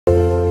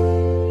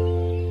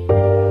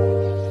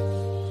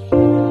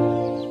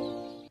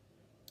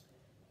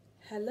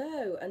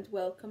Hello and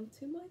welcome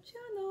to my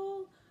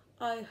channel.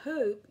 I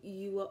hope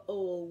you are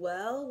all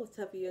well,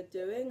 whatever you're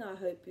doing. I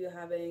hope you're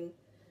having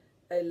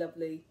a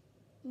lovely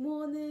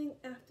morning,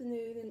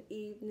 afternoon and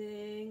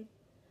evening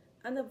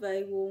and a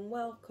very warm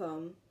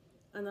welcome.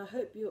 And I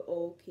hope you're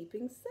all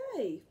keeping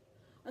safe.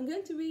 I'm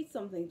going to read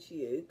something to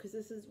you because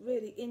this is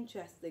really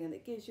interesting and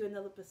it gives you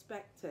another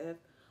perspective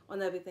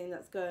on everything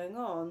that's going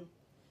on.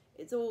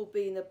 It's all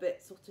been a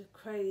bit sort of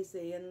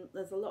crazy and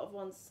there's a lot of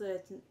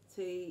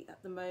uncertainty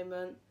at the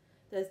moment.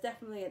 There's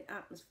definitely an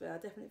atmosphere. I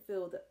definitely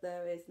feel that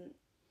there is an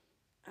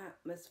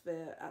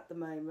atmosphere at the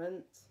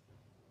moment.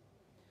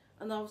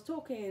 And I was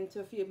talking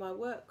to a few of my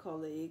work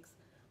colleagues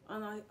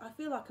and I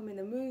feel like I'm in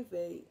a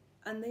movie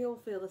and they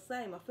all feel the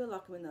same. I feel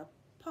like I'm in an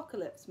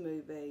apocalypse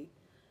movie.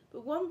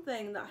 But one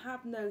thing that I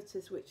have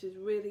noticed, which is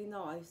really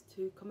nice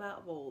to come out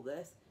of all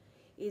this,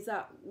 is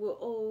that we're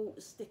all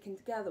sticking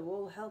together, we're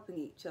all helping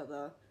each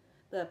other.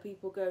 There are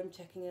people going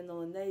checking in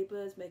on the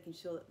neighbours, making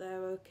sure that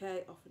they're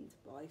okay, offering to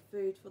buy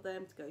food for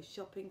them, to go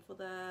shopping for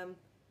them.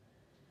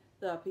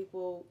 There are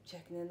people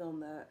checking in on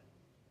their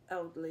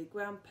elderly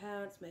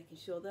grandparents, making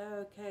sure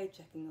they're okay,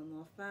 checking on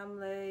their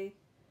family,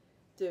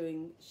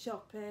 doing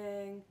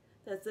shopping.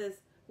 There's this,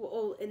 we're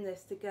all in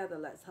this together,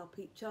 let's help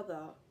each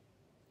other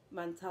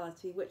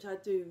mentality, which I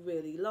do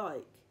really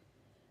like.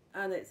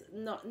 And it's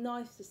not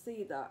nice to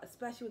see that,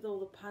 especially with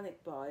all the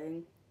panic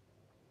buying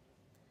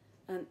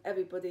and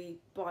everybody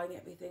buying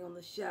everything on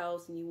the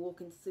shelves, and you walk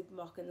into the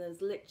supermarket and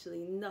there's literally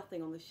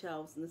nothing on the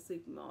shelves in the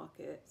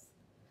supermarkets.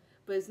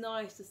 But it's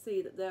nice to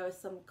see that there is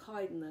some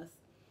kindness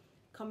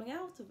coming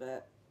out of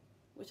it,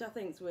 which I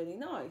think is really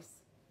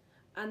nice.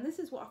 And this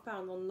is what I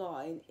found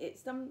online.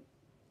 It's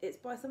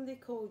by somebody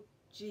called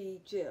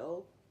G.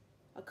 Jill.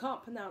 I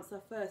can't pronounce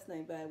her first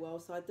name very well,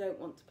 so I don't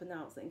want to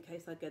pronounce it in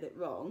case I get it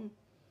wrong.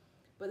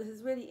 But this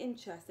is really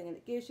interesting and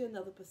it gives you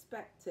another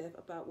perspective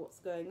about what's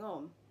going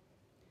on.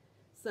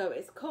 So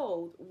it's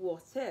called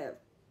What If?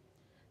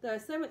 There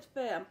is so much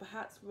fear, and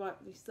perhaps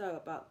rightly so,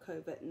 about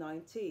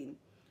COVID-19.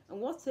 And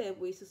what if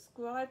we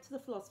subscribe to the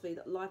philosophy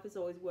that life is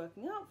always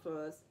working out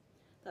for us?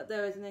 That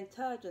there is an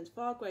intelligence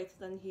far greater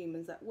than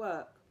humans at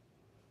work?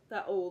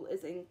 That all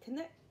is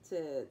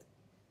interconnected.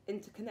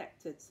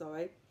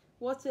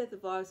 What if the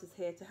virus is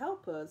here to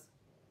help us?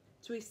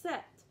 To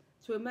reset,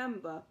 to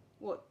remember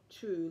what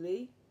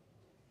truly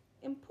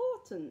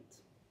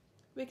important.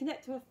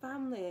 Reconnecting with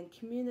family and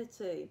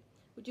community.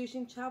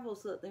 Reducing travel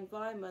so that the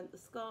environment, the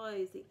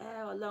skies, the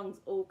air, our lungs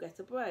all get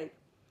a break.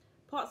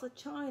 Parts of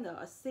China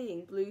are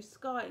seeing blue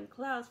sky and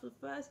clouds for the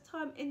first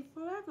time in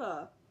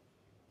forever.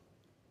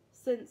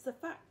 Since the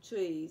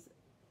factories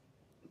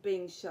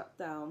being shut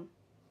down,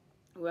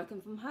 working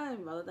from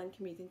home rather than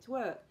commuting to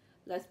work,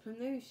 less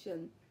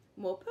pollution,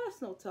 more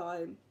personal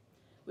time,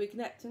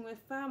 reconnecting with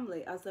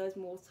family as there is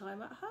more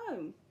time at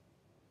home.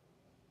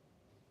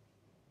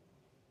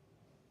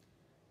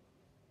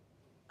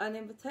 An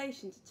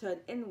invitation to turn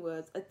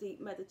inwards, a deep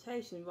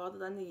meditation rather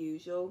than the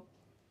usual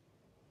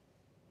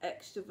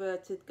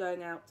extroverted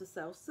going out to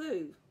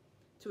self-soothe.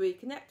 To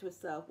reconnect with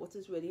self, what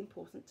is really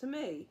important to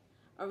me.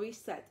 A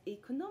reset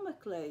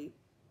economically.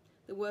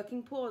 The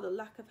working poor, the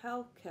lack of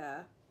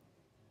healthcare,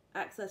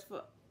 access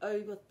for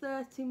over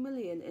 30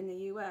 million in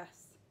the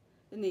US,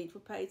 the need for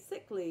paid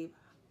sick leave.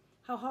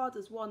 How hard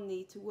does one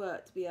need to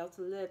work to be able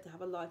to live, to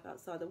have a life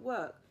outside of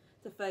work,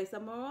 to face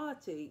their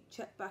morality,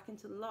 check back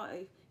into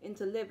life,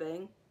 into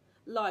living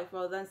life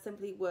rather than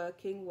simply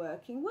working,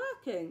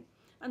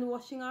 and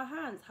washing our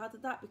hands. How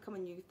did that become a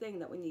new thing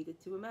that we needed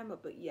to remember?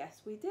 But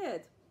yes, we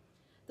did.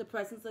 The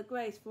presence of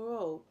grace for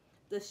all.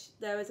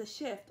 There is a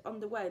shift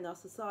underway in our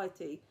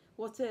society.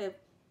 What if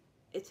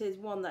it is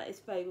one that is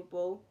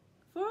favourable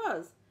for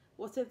us?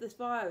 What if this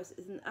virus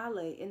is an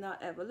ally in our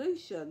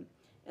evolution,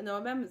 in our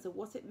remembrance of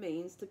what it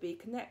means to be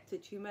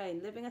connected,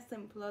 humane, living a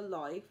simpler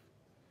life,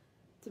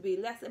 to be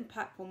less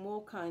impactful,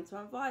 more kind to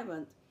our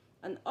environment?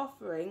 An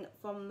offering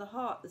from the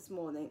heart this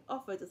morning,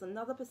 offered as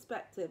another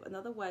perspective,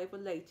 another way of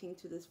relating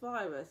to this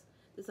virus,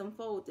 this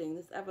unfolding,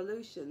 this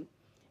evolution.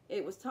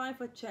 It was time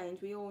for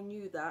change, we all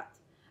knew that,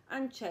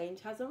 and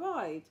change has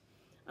arrived.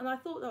 And I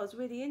thought that was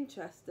really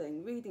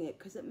interesting reading it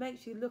because it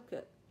makes you look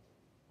at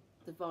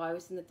the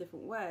virus in a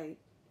different way.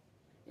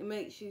 It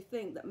makes you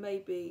think that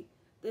maybe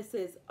this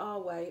is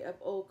our way of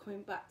all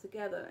coming back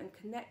together and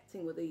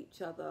connecting with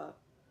each other.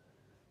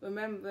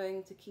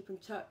 Remembering to keep in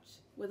touch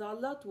with our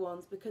loved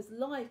ones because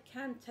life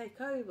can take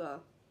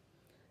over.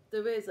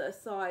 There is a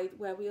side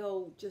where we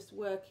all just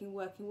working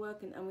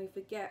and we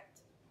forget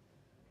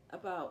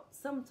about,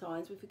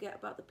 sometimes we forget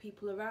about the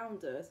people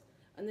around us,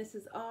 and this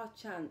is our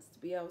chance to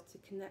be able to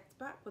connect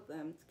back with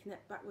them, to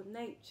connect back with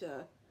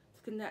nature,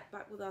 to connect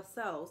back with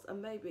ourselves and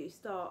maybe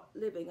start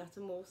living at a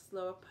more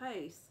slower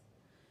pace.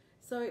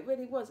 So it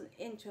really was an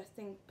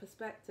interesting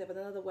perspective and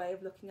another way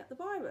of looking at the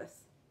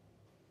virus.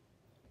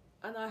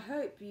 And I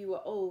hope you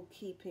are all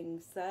keeping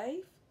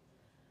safe,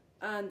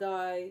 and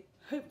I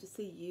hope to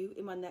see you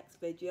in my next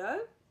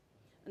video.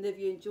 And if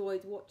you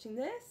enjoyed watching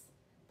this,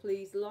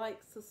 please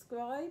like,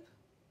 subscribe,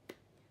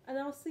 and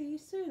I'll see you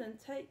soon, and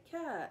take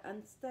care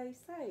and stay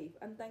safe,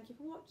 and thank you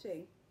for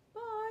watching.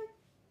 Bye.